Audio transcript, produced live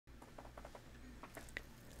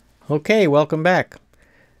Okay, welcome back.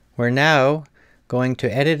 We're now going to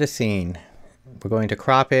edit a scene. We're going to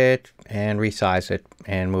crop it and resize it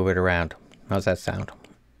and move it around. How's that sound?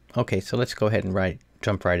 Okay, so let's go ahead and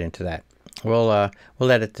jump right into that. We'll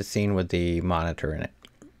edit the scene with the monitor in it.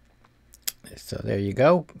 So there you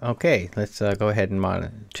go. Okay, let's go ahead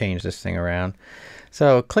and change this thing around.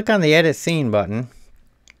 So click on the Edit Scene button,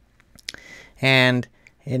 and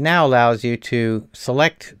it now allows you to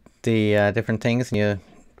select the different things, and you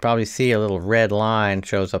probably see a little red line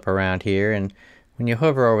shows up around here, and when you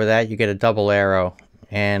hover over that you get a double arrow,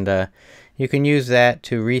 and you can use that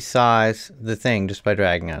to resize the thing just by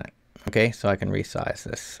dragging on it. Okay, so I can resize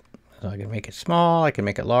this. So I can make it small, I can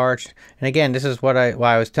make it large, and again, this is why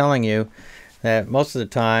I was telling you that most of the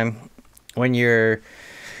time when you're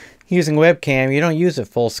using webcam, you don't use it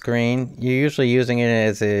full screen. You're usually using it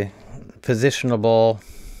as a positionable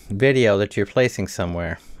video that you're placing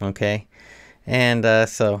somewhere. Okay, and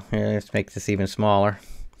so let's make this even smaller.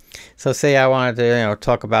 So say I wanted to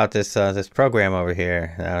talk about this this program over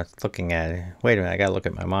here. I was looking at it. Wait a minute, I gotta look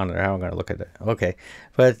at my monitor. How am I gonna look at it? Okay,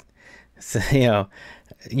 but so,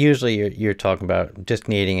 usually you're talking about just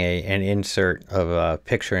needing an insert of a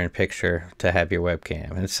picture-in-picture to have your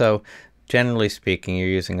webcam, and so generally speaking you're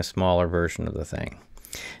using a smaller version of the thing.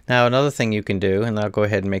 Now another thing you can do, and I'll go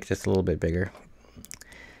ahead and make this a little bit bigger,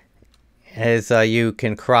 is you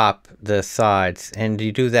can crop the sides, and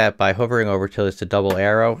you do that by hovering over till it's a double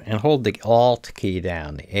arrow and hold the Alt key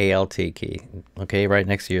down, the ALT key, okay, right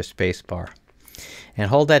next to your space bar,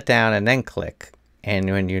 and hold that down and then click, and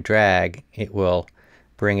when you drag it will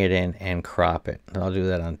bring it in and crop it. And I'll do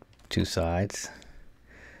that on two sides,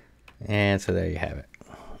 and so there you have it.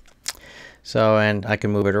 So, and I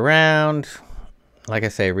can move it around, like I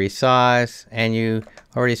say, resize, and you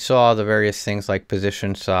already saw the various things like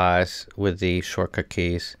position, size with the shortcut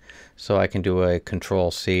keys. So I can do a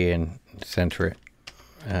Control-C and center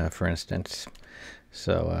it, for instance.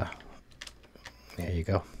 So there you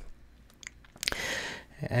go.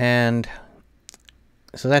 And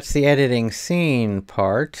so that's the editing scene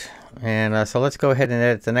part. And so let's go ahead and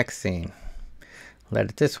edit the next scene. We'll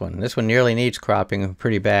edit this one. This one nearly needs cropping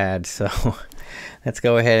pretty bad, so let's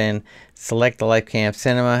go ahead and select the LifeCam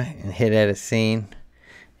Cinema and hit Edit Scene.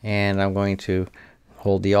 And I'm going to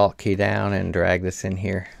hold the Alt key down and drag this in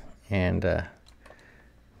here and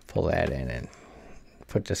pull that in and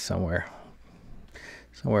put this somewhere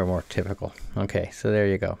more typical. Okay, so there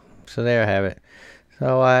you go. So there I have it.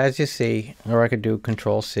 So as you see, or I could do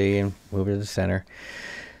Control-C and move it to the center.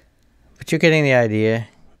 But you're getting the idea.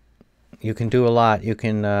 You can do a lot. You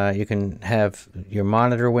can have your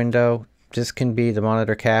monitor window. This can be the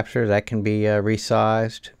monitor capture. That can be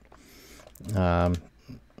resized.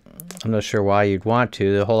 I'm not sure why you'd want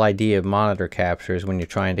to. The whole idea of monitor capture is when you're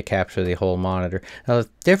trying to capture the whole monitor. Now, the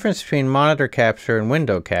difference between monitor capture and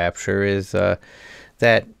window capture is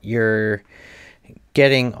that you're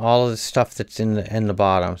getting all of the stuff that's in the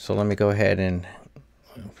bottom. So let me go ahead and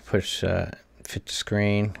push fit the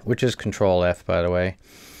screen, which is Control F, by the way,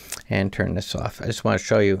 and turn this off. I just want to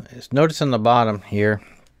show you. Notice on the bottom here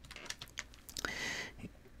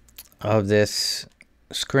of this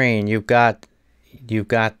screen, you've got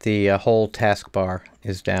the whole taskbar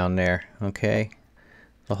is down there. Okay,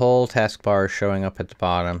 the whole taskbar is showing up at the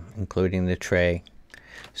bottom, including the tray.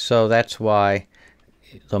 So that's why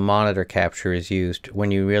the monitor capture is used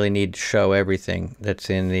when you really need to show everything that's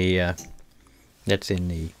in the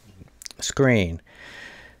screen.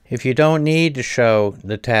 If you don't need to show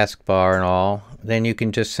the taskbar and all, then you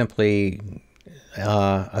can just simply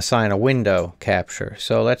assign a window capture.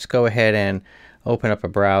 So let's go ahead and open up a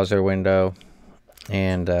browser window,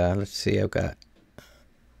 and let's see, I've got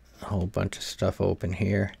a whole bunch of stuff open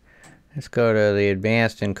here. Let's go to the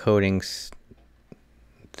advanced encoding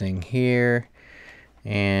thing here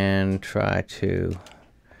and try to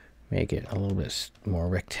make it a little bit more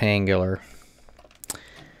rectangular.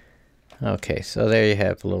 Okay, so there you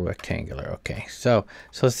have a little rectangular. Okay, so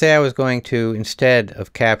say I was going to, instead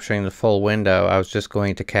of capturing the full window, I was just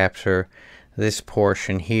going to capture this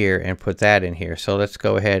portion here and put that in here. So let's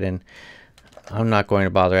go ahead, and I'm not going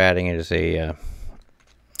to bother adding it as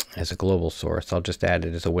a global source. I'll just add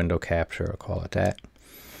it as a window capture. I'll call it that.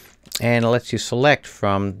 And it lets you select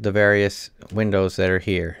from the various windows that are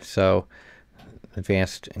here. So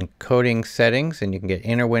advanced encoding settings, and you can get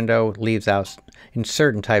inner window, leaves out, in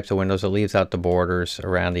certain types of windows, it leaves out the borders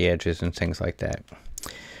around the edges and things like that.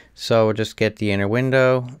 So we'll just get the inner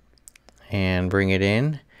window and bring it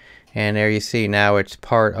in, and there you see now it's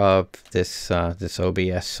part of this this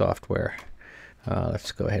OBS software.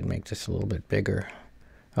 Let's go ahead and make this a little bit bigger.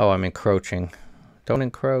 Oh, I'm encroaching. Don't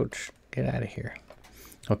encroach. Get out of here.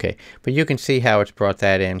 Okay, but you can see how it's brought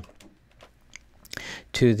that in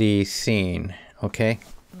to the scene. Okay,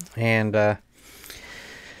 and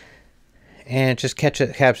it just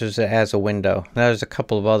captures it as a window. Now there's a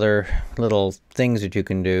couple of other little things that you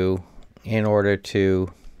can do in order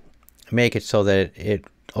to make it so that it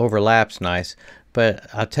overlaps nice. But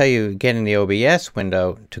I'll tell you, getting the OBS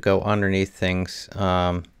window to go underneath things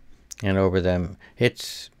and over them,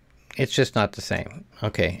 it's just not the same.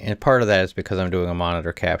 Okay, and part of that is because I'm doing a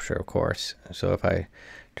monitor capture, of course. So if I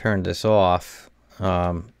turn this off,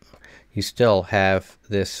 you still have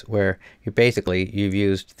this where you've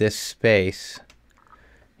used this space,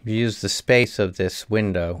 you've used the space of this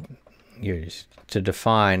window to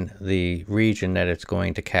define the region that it's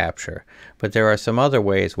going to capture. But there are some other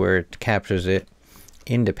ways where it captures it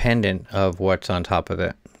independent of what's on top of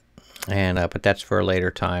it, and but that's for a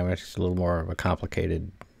later time. It's a little more of a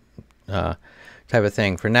complicated type of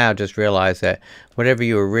thing. For now, just realize that whatever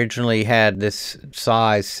you originally had this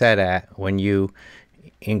size set at when you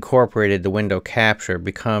incorporated the window capture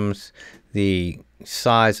becomes the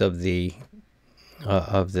size of the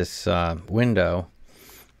this window,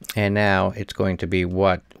 and now it's going to be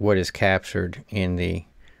what is captured in the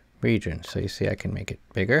region. So you see I can make it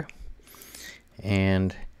bigger,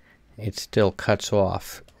 and it still cuts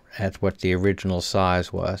off at what the original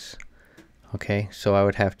size was. Okay, so I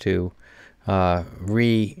would have to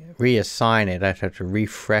reassign it. I'd have to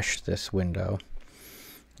refresh this window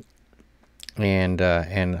and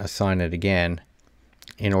assign it again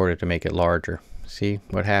in order to make it larger. See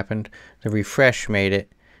what happened? The refresh made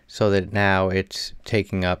it so that now it's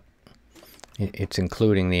taking up, it's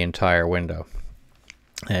including the entire window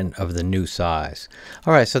and of the new size.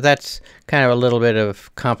 All right, so that's kind of a little bit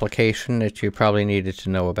of complication that you probably needed to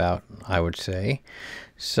know about, I would say.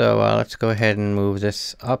 So let's go ahead and move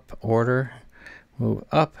this up order. Move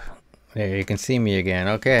up. There, you can see me again.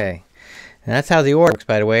 Okay. And that's how the order works,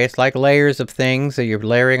 by the way. It's like layers of things that you're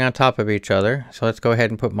layering on top of each other. So let's go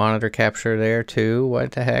ahead and put monitor capture there too.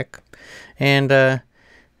 What the heck?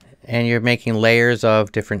 And you're making layers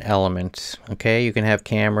of different elements. Okay, you can have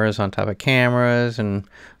cameras on top of cameras and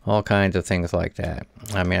all kinds of things like that.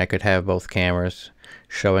 I mean, I could have both cameras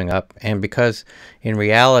showing up, and because in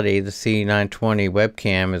reality the C920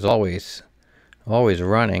 webcam is always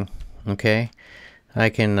running. Okay, I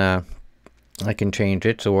can change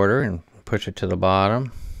its order and push it to the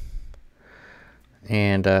bottom,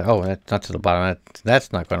 and oh, that's not to the bottom.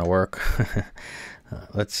 That's not going to work.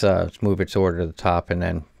 Let's move its order to the top and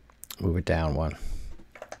then move it down one.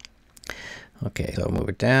 Okay, so move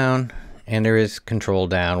it down, and there is control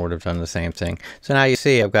down would have done the same thing. So now you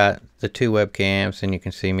see I've got the two webcams, and you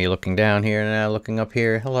can see me looking down here and now looking up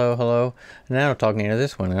here. Hello, hello. And now I'm talking to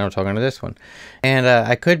this one, and now I'm talking to this one. And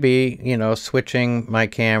I could be, you know, switching my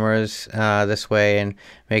cameras this way and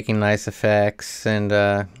making nice effects, and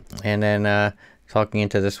then talking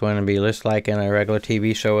into this one and be just like in a regular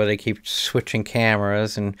TV show where they keep switching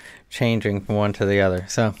cameras and changing from one to the other.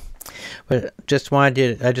 So, but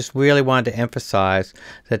I just really wanted to emphasize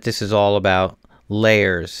that this is all about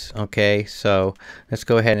layers. Okay, so let's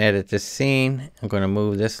go ahead and edit this scene. I'm going to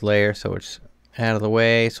move this layer so it's out of the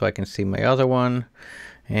way so I can see my other one,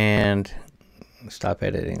 and stop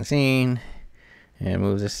editing scene and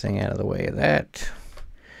move this thing out of the way of that.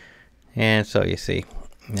 And so you see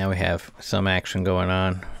now we have some action going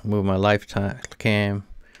on. Move my lifetime cam,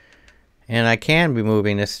 and I can be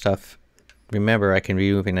moving this stuff. Remember, I can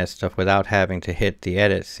be moving that stuff without having to hit the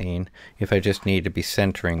edit scene if I just need to be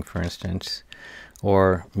centering, for instance,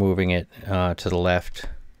 or moving it to the left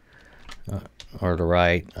or the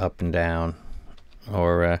right, up and down,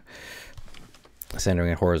 or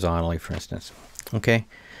centering it horizontally, for instance. Okay,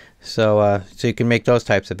 so so you can make those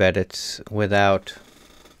types of edits without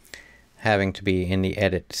having to be in the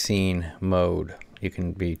edit scene mode. You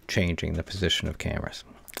can be changing the position of cameras.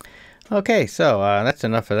 Okay, so that's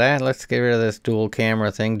enough of that. Let's get rid of this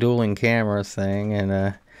dueling cameras thing,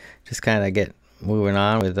 and just kind of get moving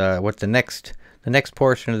on with what the next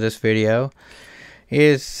portion of this video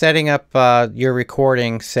is, setting up your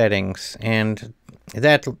recording settings. And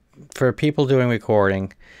that, for people doing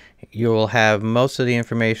recording, you will have most of the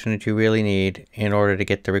information that you really need in order to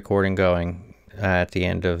get the recording going at the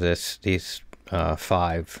end of these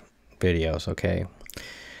 5 videos. Okay,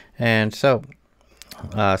 and so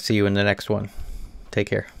see you in the next one. Take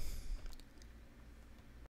care.